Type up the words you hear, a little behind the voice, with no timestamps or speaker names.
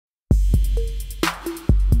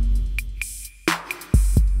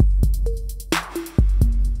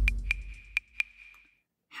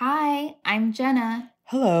I'm Jenna.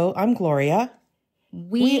 Hello, I'm Gloria.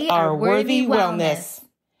 We are Worthy Wellness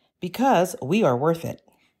because we are worth it.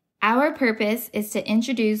 Our purpose is to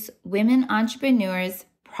introduce women entrepreneurs,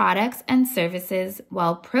 products, and services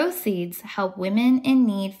while proceeds help women in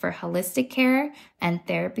need for holistic care and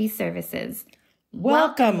therapy services.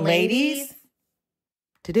 Welcome, ladies.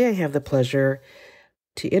 Today I have the pleasure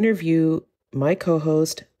to interview my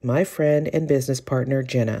co-host, my friend and business partner,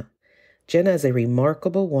 Jenna. Jenna is a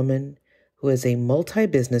remarkable woman who is a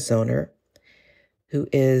multi-business owner, who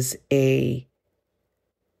is a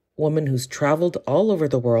woman who's traveled all over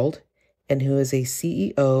the world, and who is a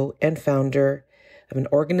CEO and founder of an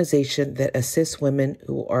organization that assists women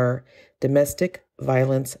who are domestic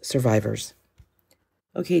violence survivors.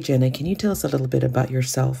 Okay, Jenna, can you tell us a little bit about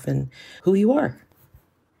yourself and who you are?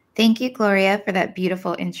 Thank you, Gloria, for that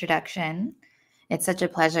beautiful introduction. It's such a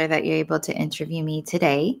pleasure that you're able to interview me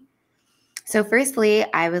today. So firstly,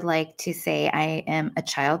 I would like to say I am a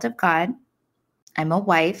child of God. I'm a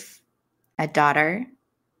wife, a daughter,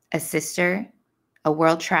 a sister, a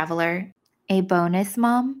world traveler, a bonus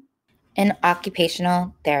mom, an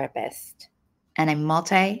occupational therapist, and a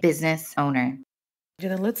multi-business owner.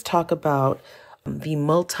 Jenna, let's talk about the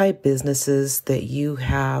multi-businesses that you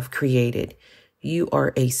have created. You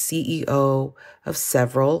are a CEO of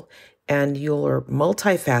several, and you're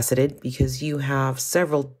multifaceted because you have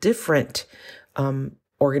several different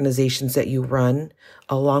organizations that you run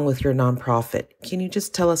along with your nonprofit. Can you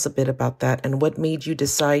just tell us a bit about that and what made you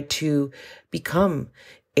decide to become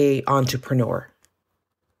an entrepreneur?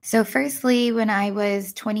 So firstly, when I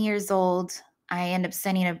was 20 years old, I ended up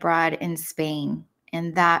studying abroad in Spain,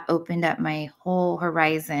 and that opened up my whole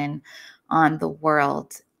horizon on the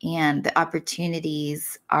world. And the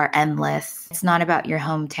opportunities are endless. It's not about your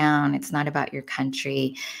hometown. It's not about your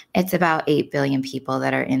country. It's about 8 billion people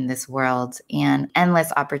that are in this world and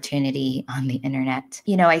endless opportunity on the internet.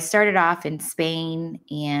 You know, I started off in Spain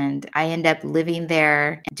and I ended up living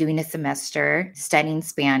there, doing a semester, studying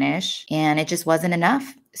Spanish, and it just wasn't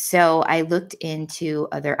enough. So I looked into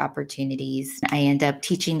other opportunities. I ended up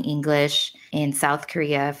teaching English in South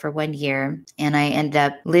Korea for 1 year, and I ended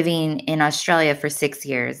up living in Australia for 6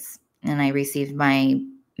 years, and I received my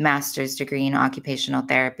master's degree in occupational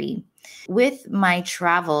therapy. With my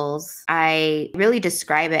travels, I really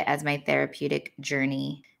describe it as my therapeutic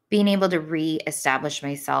journey. Being able to reestablish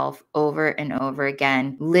myself over and over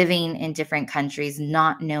again, living in different countries,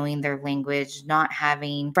 not knowing their language, not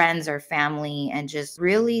having friends or family, and just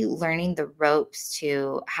really learning the ropes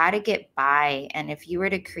to how to get by. And if you were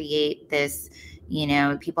to create this, you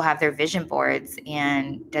know, people have their vision boards,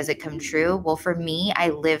 and does it come true? Well, for me, I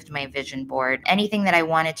lived my vision board. Anything that I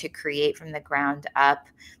wanted to create from the ground up,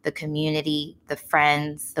 the community, the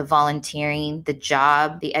friends, the volunteering, the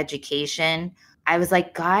job, the education, I was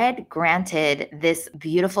like, God granted this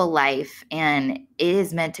beautiful life and it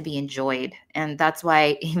is meant to be enjoyed. And that's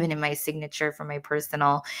why even in my signature for my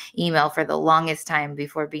personal email for the longest time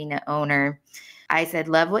before being an owner, I said,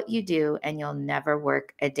 love what you do and you'll never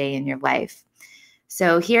work a day in your life.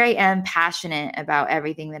 So here I am, passionate about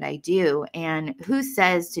everything that I do. And who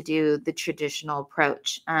says to do the traditional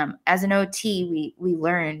approach? As an OT, we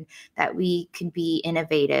learn that we can be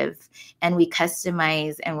innovative and we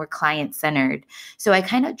customize and we're client-centered. So I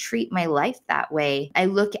kind of treat my life that way. I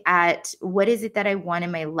look at what is it that I want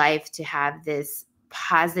in my life to have this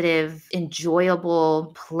positive,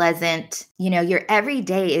 enjoyable, pleasant, your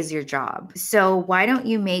everyday is your job. So why don't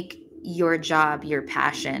you make your job your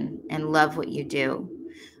passion and love what you do?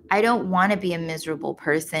 I don't want to be a miserable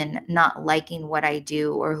person not liking what I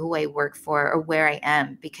do or who I work for or where I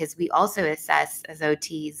am, because we also assess as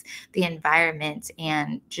OTs the environment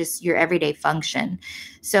and just your everyday function.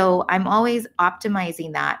 So I'm always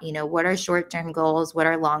optimizing that, what are short-term goals, what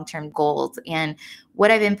are long-term goals, and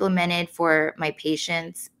what I've implemented for my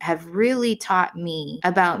patients have really taught me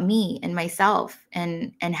about me and myself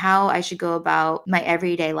and how I should go about my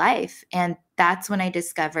everyday life. And that's when I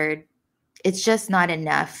discovered it's just not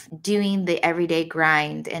enough doing the everyday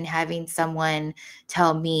grind and having someone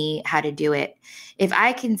tell me how to do it. If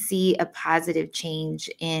I can see a positive change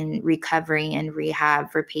in recovery and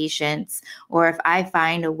rehab for patients, or if I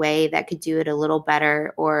find a way that could do it a little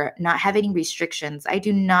better or not have any restrictions, I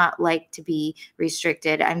do not like to be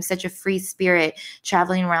restricted. I'm such a free spirit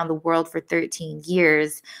traveling around the world for 13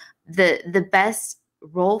 years. The best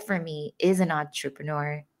role for me is an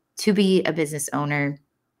entrepreneur, to be a business owner.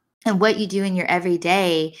 And what you do in your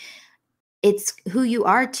everyday, it's who you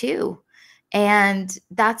are too. And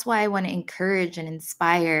that's why I want to encourage and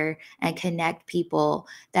inspire and connect people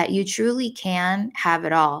that you truly can have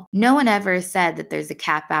it all. No one ever said that there's a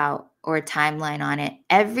cap out or a timeline on it.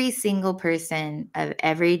 Every single person of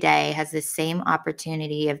every day has the same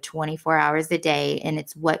opportunity of 24 hours a day, and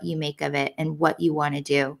it's what you make of it and what you want to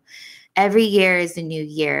do. Every year is a new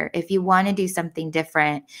year. If you want to do something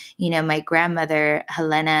different, my grandmother,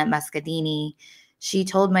 Helena Mascadini, she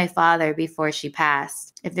told my father before she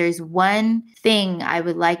passed, if there's one thing I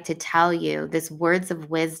would like to tell you, this words of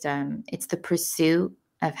wisdom, it's the pursuit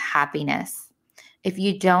of happiness. If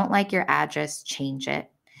you don't like your address, change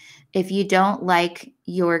it. If you don't like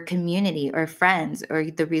your community or friends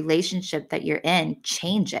or the relationship that you're in,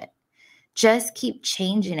 change it. Just keep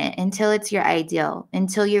changing it until it's your ideal,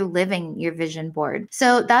 until you're living your vision board.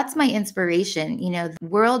 So that's my inspiration.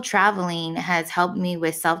 World traveling has helped me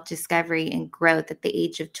with self-discovery and growth at the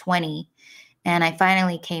age of 20. And I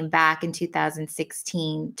finally came back in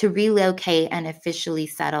 2016 to relocate and officially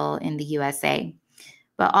settle in the USA.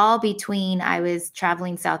 But all between, I was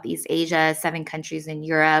traveling Southeast Asia, 7 countries in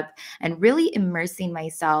Europe, and really immersing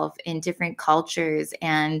myself in different cultures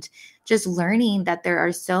and just learning that there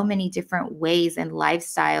are so many different ways and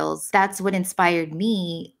lifestyles. That's what inspired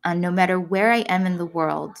me. No matter where I am in the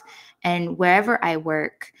world and wherever I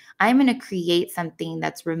work, I'm going to create something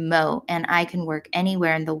that's remote and I can work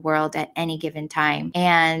anywhere in the world at any given time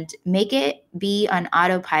and make it be on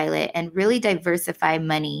autopilot and really diversify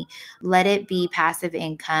money. Let it be passive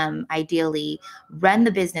income, ideally, run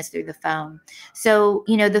the business through the phone. So,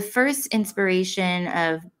 the first inspiration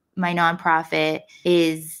of my nonprofit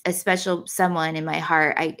is a special someone in my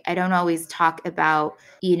heart. I don't always talk about,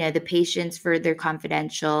 the patients for their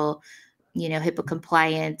confidential, HIPAA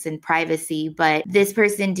compliance and privacy, but this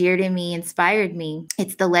person dear to me inspired me.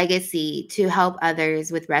 It's the legacy to help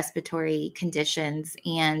others with respiratory conditions,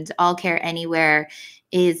 and All Care Anywhere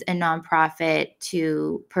is a nonprofit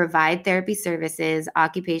to provide therapy services,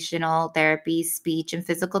 occupational therapy, speech and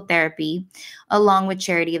physical therapy, along with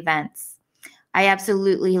charity events. I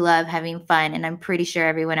absolutely love having fun, and I'm pretty sure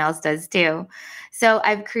everyone else does too. So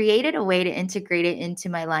I've created a way to integrate it into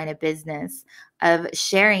my line of business of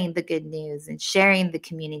sharing the good news and sharing the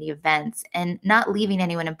community events and not leaving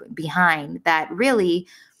anyone behind. That really,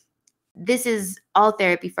 this is all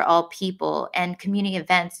therapy for all people, and community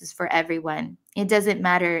events is for everyone. It doesn't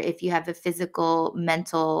matter if you have a physical,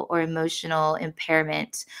 mental, or emotional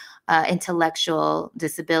impairment, intellectual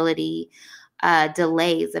disability,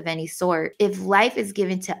 delays of any sort. If life is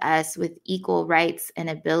given to us with equal rights and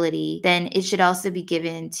ability, then it should also be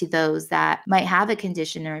given to those that might have a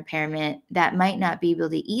condition or impairment that might not be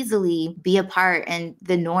able to easily be a part and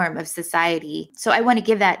the norm of society. So I want to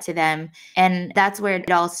give that to them. And that's where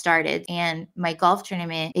it all started. And my golf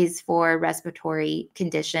tournament is for respiratory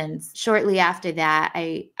conditions. Shortly after that,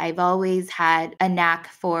 I've always had a knack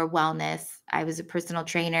for wellness. I was a personal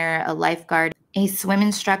trainer, a lifeguard, a swim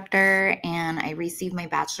instructor, and I received my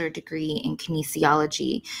bachelor's degree in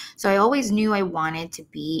kinesiology. So I always knew I wanted to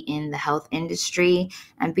be in the health industry,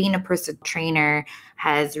 and being a personal trainer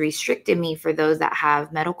has restricted me for those that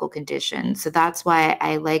have medical conditions. So that's why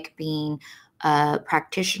I like being a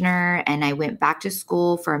practitioner, and I went back to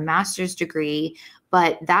school for a master's degree.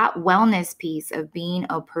 But that wellness piece of being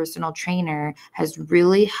a personal trainer has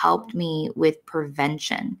really helped me with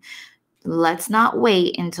prevention. Let's not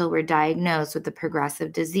wait until we're diagnosed with a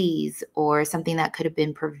progressive disease or something that could have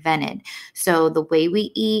been prevented. So the way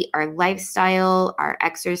we eat, our lifestyle, our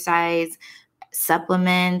exercise,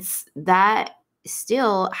 supplements, that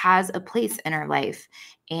still has a place in our life.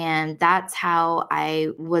 And that's how I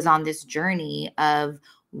was on this journey of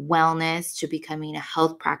wellness to becoming a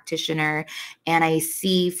health practitioner. And I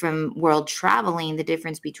see from world traveling the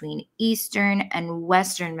difference between Eastern and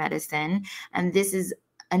Western medicine. And this is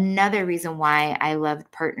another reason why I loved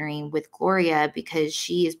partnering with Gloria, because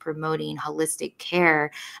she is promoting holistic care,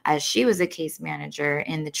 as she was a case manager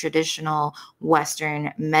in the traditional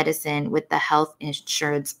Western medicine with the health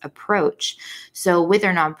insurance approach. So with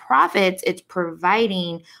our nonprofits, it's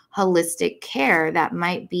providing holistic care that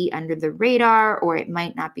might be under the radar, or it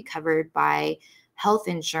might not be covered by health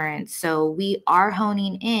insurance. So we are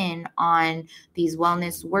honing in on these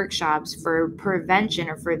wellness workshops for prevention,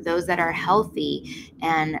 or for those that are healthy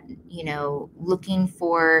and, looking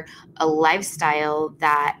for a lifestyle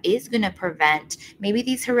that is going to prevent maybe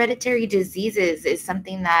these hereditary diseases. Is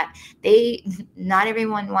something that not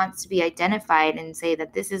everyone wants to be identified and say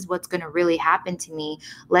that this is what's going to really happen to me.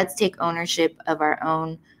 Let's take ownership of our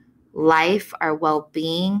own life, our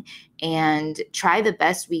well-being, and try the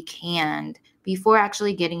best we can before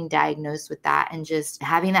actually getting diagnosed with that, and just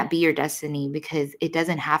having that be your destiny, because it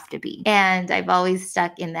doesn't have to be. And I've always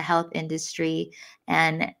stuck in the health industry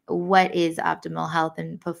and what is optimal health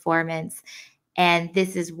and performance. And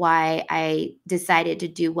this is why I decided to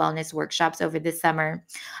do wellness workshops over the summer.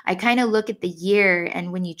 I kind of look at the year,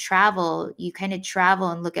 and when you travel, you kind of travel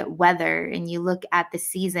and look at weather and you look at the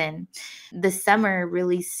season. The summer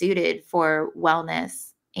really suited for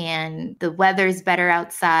wellness, and the weather's better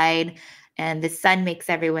outside and the sun makes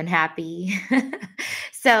everyone happy.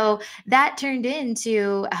 So that turned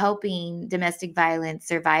into helping domestic violence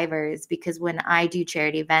survivors, because when I do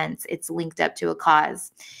charity events, it's linked up to a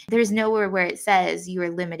cause. There's nowhere where it says you are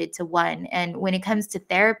limited to one. And when it comes to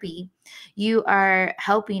therapy, you are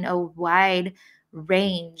helping a wide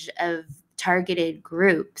range of targeted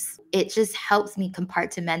groups. It just helps me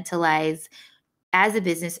compartmentalize as a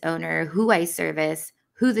business owner who I service,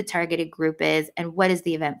 who the targeted group is, and what is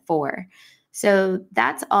the event for. So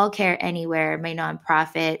that's All Care Anywhere, my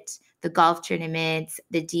nonprofit, the golf tournaments,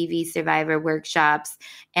 the DV survivor workshops.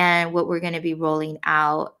 And what we're going to be rolling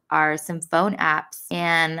out are some phone apps.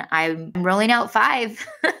 And I'm rolling out 5.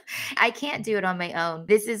 I can't do it on my own.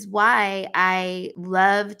 This is why I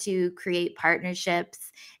love to create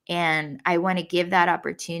partnerships, and I want to give that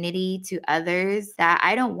opportunity to others, that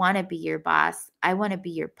I don't want to be your boss. I want to be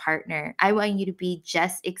your partner. I want you to be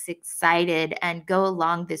just as excited and go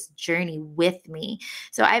along this journey with me.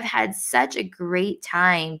 So I've had such a great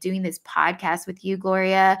time doing this podcast with you,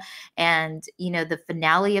 Gloria. And, the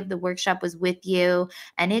finale of the workshop was with you.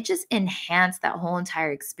 And it just enhanced that whole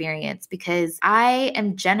entire experience, because I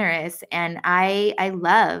am generous and I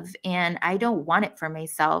love, and I don't want it for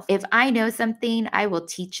myself. If I know something, I will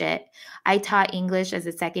teach it. I taught English as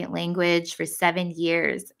a second language for 7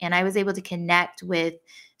 years, and I was able to connect with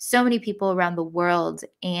so many people around the world.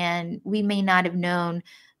 And we may not have known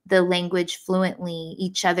the language fluently,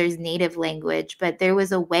 each other's native language, but there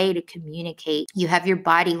was a way to communicate. You have your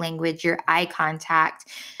body language, your eye contact,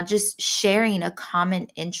 just sharing a common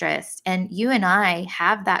interest. And you and I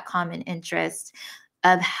have that common interest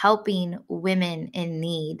of helping women in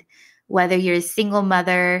need. Whether you're a single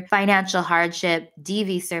mother, financial hardship,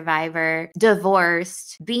 DV survivor,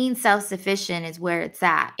 divorced, being self-sufficient is where it's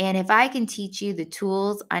at. And if I can teach you the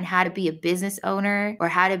tools on how to be a business owner or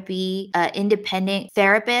how to be an independent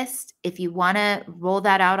therapist, if you want to roll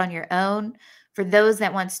that out on your own. For those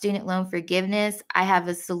that want student loan forgiveness, I have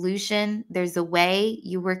a solution. There's a way.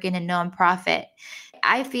 You work in a nonprofit.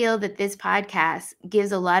 I feel that this podcast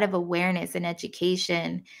gives a lot of awareness and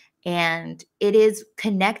education, and it is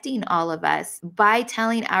connecting all of us. By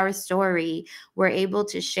telling our story, we're able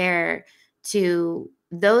to share to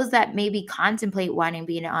those that maybe contemplate wanting to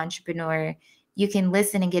be an entrepreneur. You can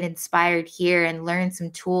listen and get inspired here and learn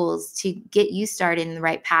some tools to get you started in the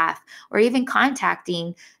right path, or even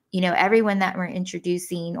contacting everyone that we're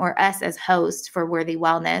introducing, or us as hosts for Worthy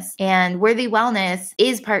Wellness. And Worthy Wellness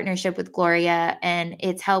is partnership with Gloria, and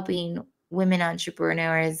it's helping women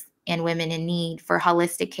entrepreneurs and women in need for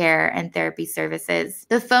holistic care and therapy services.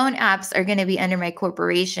 The phone apps are going to be under my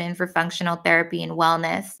corporation for functional therapy and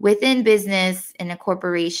wellness. Within business in a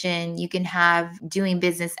corporation, you can have doing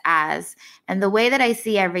business as. And the way that I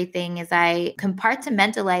see everything is I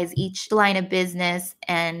compartmentalize each line of business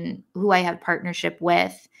and who I have partnership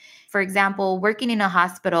with. For example, working in a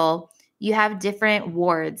hospital, you have different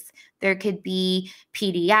wards. There could be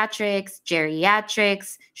pediatrics,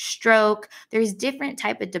 geriatrics, stroke. There's different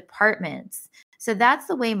type of departments. So that's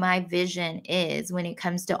the way my vision is when it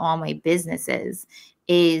comes to all my businesses.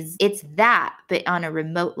 It's that, but on a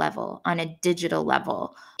remote level, on a digital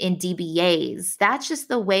level, in DBAs. That's just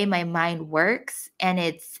the way my mind works. And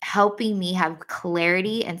it's helping me have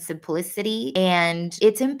clarity and simplicity. And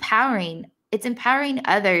it's empowering. It's empowering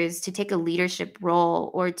others to take a leadership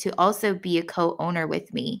role or to also be a co-owner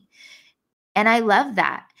with me. And I love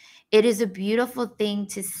that. It is a beautiful thing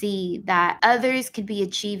to see that others could be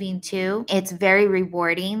achieving too. It's very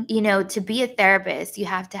rewarding. To be a therapist, you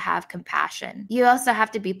have to have compassion. You also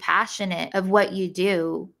have to be passionate of what you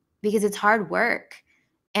do, because it's hard work.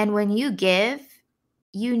 And when you give,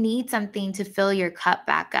 you need something to fill your cup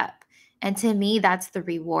back up. And to me, that's the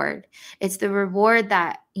reward. It's the reward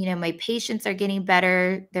that, my patients are getting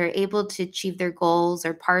better. They're able to achieve their goals,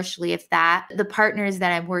 or partially, if that. The partners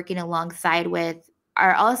that I'm working alongside with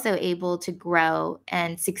are also able to grow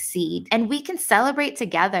and succeed. And we can celebrate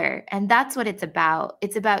together. And that's what it's about.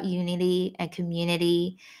 It's about unity and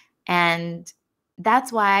community. And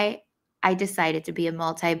that's why I decided to be a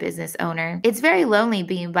multi-business owner. It's very lonely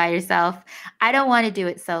being by yourself. I don't want to do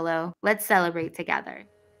it solo. Let's celebrate together.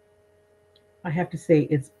 I have to say,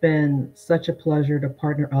 it's been such a pleasure to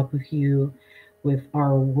partner up with you with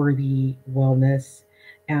our Worthy Wellness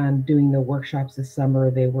and doing the workshops this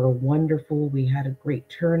summer. They were wonderful. We had a great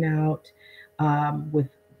turnout with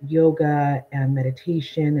yoga and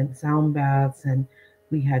meditation and sound baths, and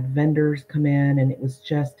we had vendors come in, and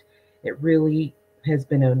it really has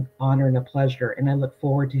been an honor and a pleasure. And I look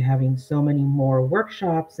forward to having so many more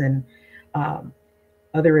workshops and um,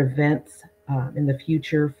 other events in the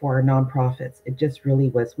future for our nonprofits. It just really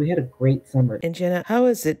was. We had a great summer. And Jenna, how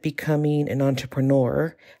is it becoming an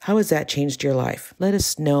entrepreneur? How has that changed your life? Let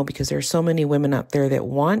us know, because there are so many women out there that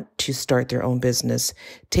want to start their own business,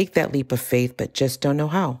 take that leap of faith, but just don't know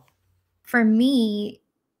how. For me,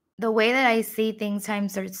 the way that I see things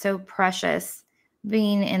times are so precious.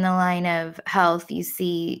 Being in the line of health, you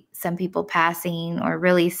see some people passing or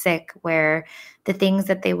really sick where the things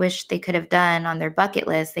that they wish they could have done on their bucket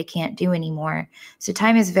list, they can't do anymore. So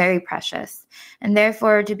time is very precious. And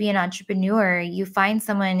therefore, to be an entrepreneur, you find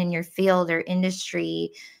someone in your field or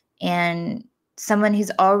industry and someone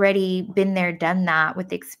who's already been there, done that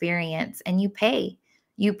with experience, and you pay.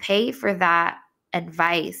 You pay for that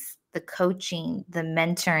advice, the coaching, the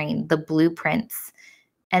mentoring, the blueprints.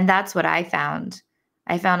 And that's what I found.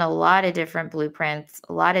 I found a lot of different blueprints,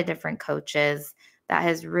 a lot of different coaches that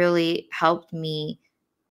has really helped me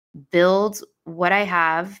build what I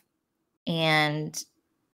have and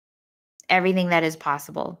everything that is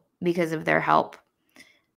possible because of their help.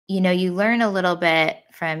 You learn a little bit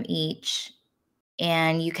from each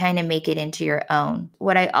and you kind of make it into your own.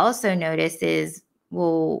 What I also notice is,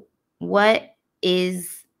 well, what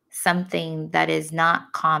is something that is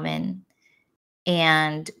not common,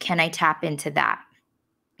 and can I tap into that?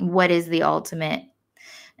 What is the ultimate?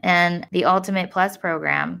 And the Ultimate Plus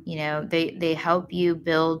program, they help you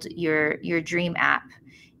build your dream app.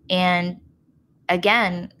 And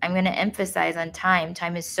again, I'm going to emphasize on time.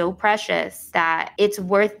 Time is so precious that it's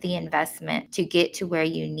worth the investment to get to where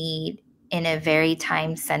you need in a very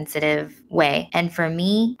time sensitive way. And for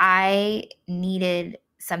me, I needed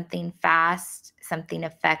something fast, something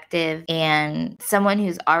effective, and someone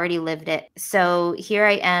who's already lived it. So here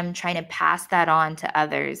I am trying to pass that on to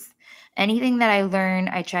others. Anything that I learn,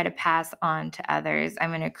 I try to pass on to others.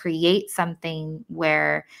 I'm going to create something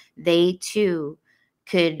where they too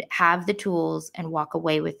could have the tools and walk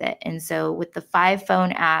away with it. And so with the 5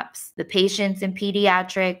 phone apps, the patients in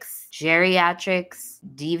pediatrics, geriatrics,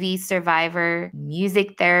 DV survivor,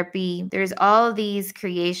 music therapy, there's all these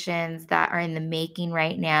creations that are in the making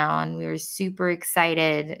right now. And we were super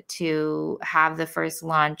excited to have the first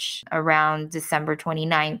launch around December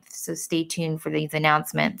 29th. So stay tuned for these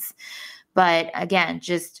announcements. But again,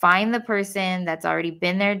 just find the person that's already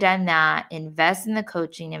been there, done that, invest in the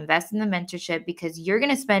coaching, invest in the mentorship, because you're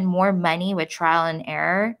going to spend more money with trial and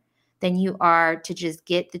error than you are to just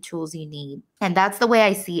get the tools you need. And that's the way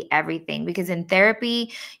I see everything, because in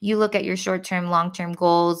therapy, you look at your short-term, long-term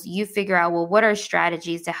goals, you figure out, well, what are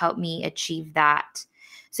strategies to help me achieve that?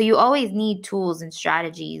 So you always need tools and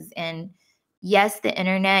strategies. And yes, the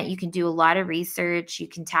internet, you can do a lot of research, you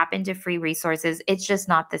can tap into free resources. It's just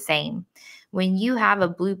not the same. When you have a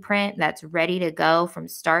blueprint that's ready to go from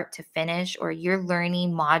start to finish, or you're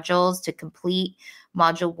learning modules to complete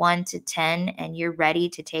module 1 to 10 and you're ready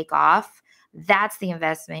to take off, that's the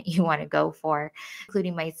investment you want to go for.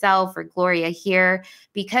 Including myself or Gloria here,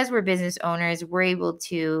 because we're business owners, we're able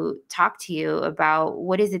to talk to you about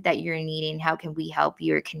what is it that you're needing, how can we help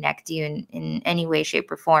you or connect you in any way,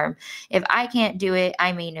 shape, or form. If I can't do it,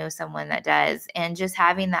 I may know someone that does. And just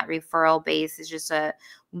having that referral base is just a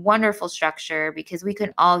wonderful structure, because we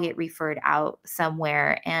can all get referred out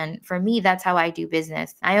somewhere. And for me, that's how I do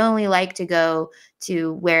business. I only like to go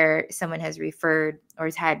to where someone has referred or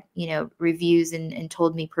has had, reviews and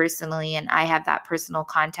told me personally, and I have that personal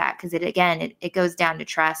contact, because it goes down to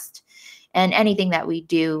trust. And anything that we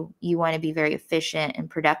do, you want to be very efficient and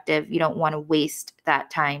productive. You don't want to waste that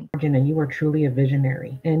time. Jenna, you are truly a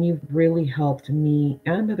visionary, and you've really helped me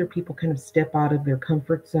and other people kind of step out of their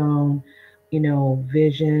comfort zone,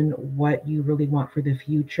 vision what you really want for the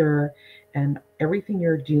future. And everything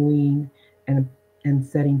you're doing and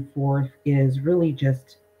setting forth is really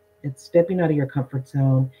just, it's stepping out of your comfort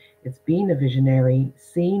zone. It's being a visionary,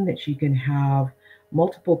 seeing that you can have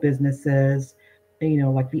multiple businesses,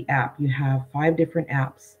 like the app. You have 5 different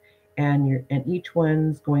apps, and each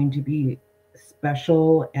one's going to be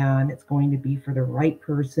special, and it's going to be for the right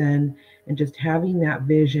person. And just having that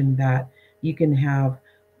vision that you can have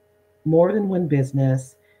more than one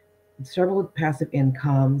business, several passive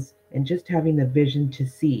incomes, and just having the vision to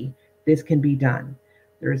see this can be done.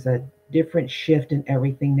 There's a different shift in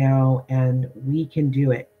everything now, and we can do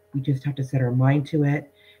it. We just have to set our mind to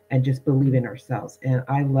it and just believe in ourselves. And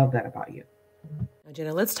I love that about you. Now,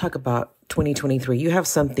 Jenna, let's talk about 2023. You have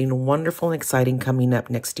something wonderful and exciting coming up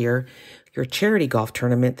next year, your charity golf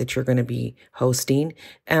tournament that you're going to be hosting.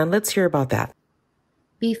 And let's hear about that.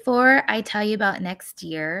 Before I tell you about next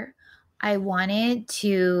year, I wanted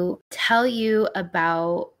to tell you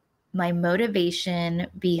about my motivation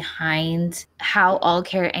behind how All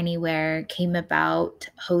Care Anywhere came about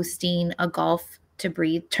hosting a Golf to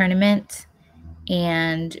Breathe tournament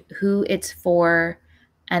and who it's for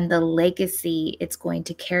and the legacy it's going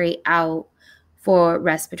to carry out for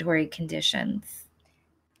respiratory conditions.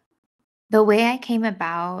 The way I came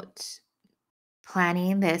about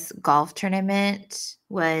planning this golf tournament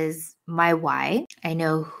was my why. I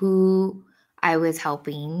know who I was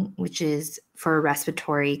helping, which is for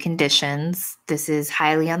respiratory conditions. This is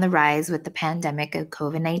highly on the rise with the pandemic of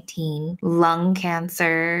COVID-19, lung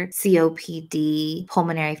cancer, COPD,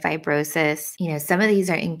 pulmonary fibrosis. Some of these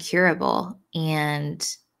are incurable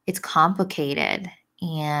and it's complicated.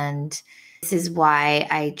 And this is why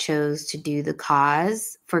I chose to do the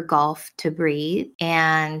cause for Golf to Breathe.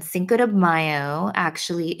 And Cinco de Mayo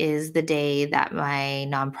actually is the day that my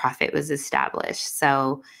nonprofit was established.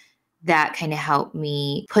 So that kind of helped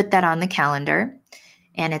me put that on the calendar.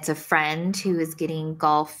 And it's a friend who is getting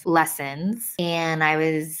golf lessons. And I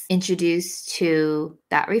was introduced to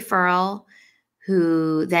that referral,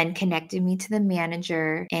 who then connected me to the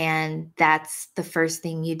manager. And that's the first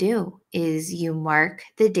thing you do is you mark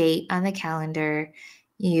the date on the calendar.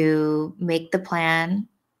 You make the plan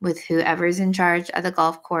with whoever's in charge of the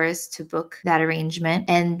golf course to book that arrangement.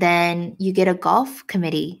 And then you get a golf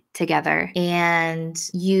committee together and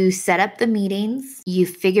you set up the meetings. You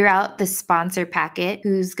figure out the sponsor packet,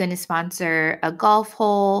 who's going to sponsor a golf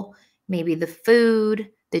hole, maybe the food,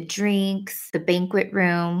 the drinks, the banquet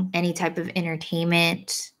room, any type of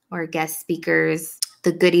entertainment or guest speakers,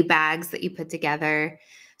 the goodie bags that you put together.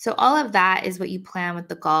 So all of that is what you plan with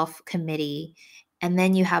the golf committee. And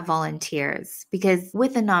then you have volunteers, because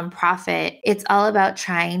with a nonprofit, it's all about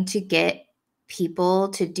trying to get people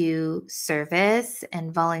to do service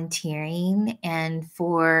and volunteering and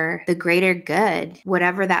for the greater good,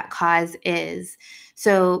 whatever that cause is.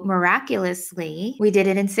 So miraculously, we did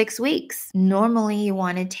it in 6 weeks. Normally, you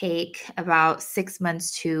want to take about 6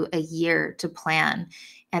 months to a year to plan.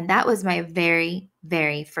 And that was my very,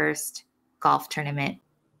 very first golf tournament.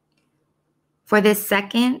 For the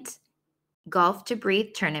second Golf to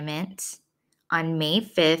Breathe tournament on May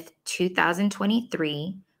 5th,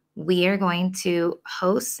 2023, we are going to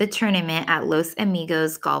host the tournament at Los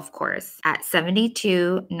Amigos Golf Course at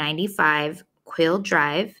 7295 Quill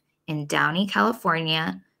Drive in Downey,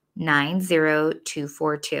 California,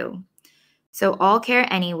 90242. So All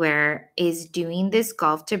Care Anywhere is doing this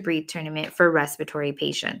Golf to Breathe tournament for respiratory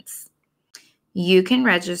patients. You can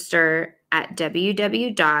register at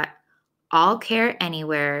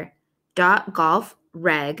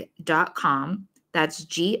www.allcareanywhere.golfreg.com. That's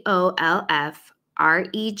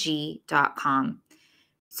GOLFREG.com.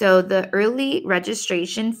 So the early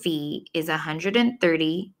registration fee is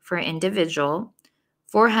 $130 for individual,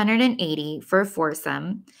 $480 for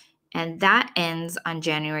foursome, and that ends on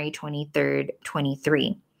January 23rd,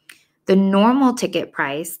 23. The normal ticket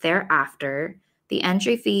price thereafter, the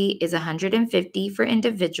entry fee is $150 for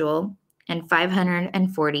individual and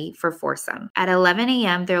 $540 for foursome. At 11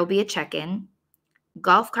 a.m., there will be a check-in,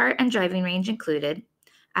 golf cart and driving range included.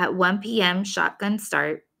 At 1 p.m., shotgun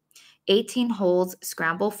start, 18 holes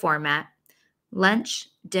scramble format, lunch,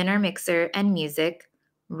 dinner mixer and music,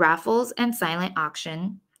 raffles and silent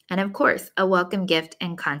auction, and of course, a welcome gift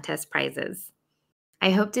and contest prizes.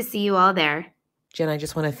 I hope to see you all there. Jen, I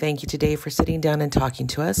just want to thank you today for sitting down and talking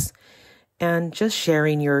to us and just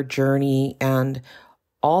sharing your journey and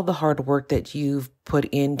all the hard work that you've put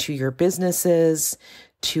into your businesses,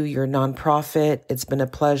 to your nonprofit. It's been a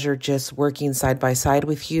pleasure just working side by side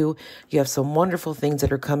with you. You have some wonderful things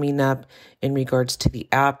that are coming up in regards to the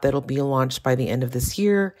app that'll be launched by the end of this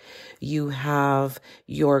year. You have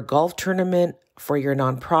your golf tournament for your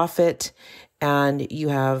nonprofit, and you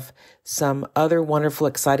have some other wonderful,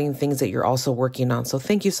 exciting things that you're also working on. So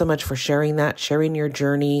thank you so much for sharing that, sharing your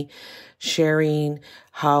journey, sharing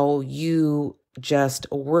how you just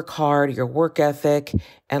work hard, your work ethic,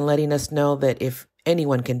 and letting us know that if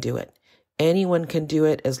anyone can do it, anyone can do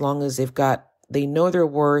it as long as they know their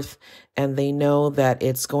worth and they know that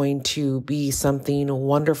it's going to be something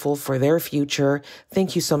wonderful for their future.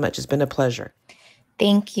 Thank you so much. It's been a pleasure.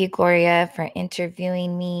 Thank you, Gloria, for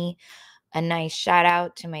interviewing me. A nice shout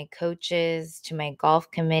out to my coaches, to my golf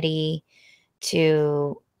committee,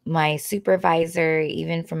 to my supervisor,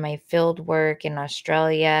 even from my field work in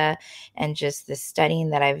Australia and just the studying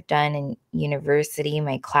that I've done in university,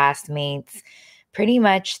 my classmates, pretty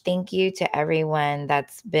much thank you to everyone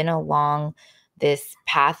that's been along this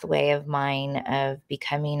pathway of mine of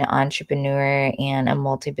becoming an entrepreneur and a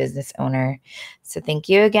multi-business owner. So thank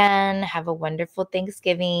you again. Have a wonderful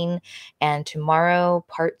Thanksgiving. And tomorrow,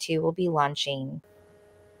 part 2 will be launching.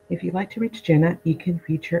 If you'd like to reach Jenna, you can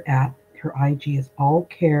reach her at her IG is All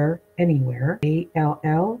Care Anywhere,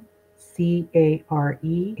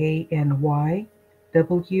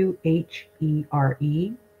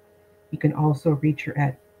 ALLCAREANYWHERE. You can also reach her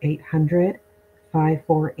at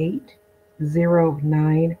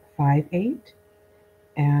 800-548-0958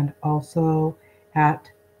 and also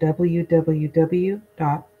at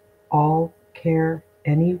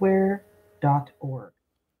www.allcareanywhere.org.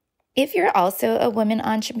 If you're also a woman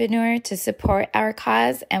entrepreneur to support our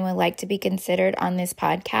cause and would like to be considered on this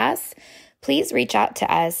podcast, please reach out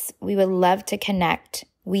to us. We would love to connect.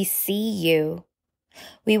 We see you.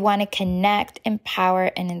 We want to connect,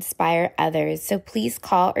 empower, and inspire others. So please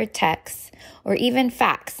call or text or even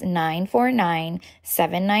fax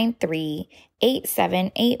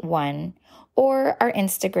 949-793-8781. Or our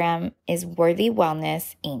Instagram is Worthy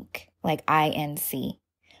Wellness Inc., like INC.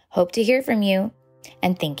 Hope to hear from you,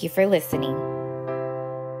 and thank you for listening.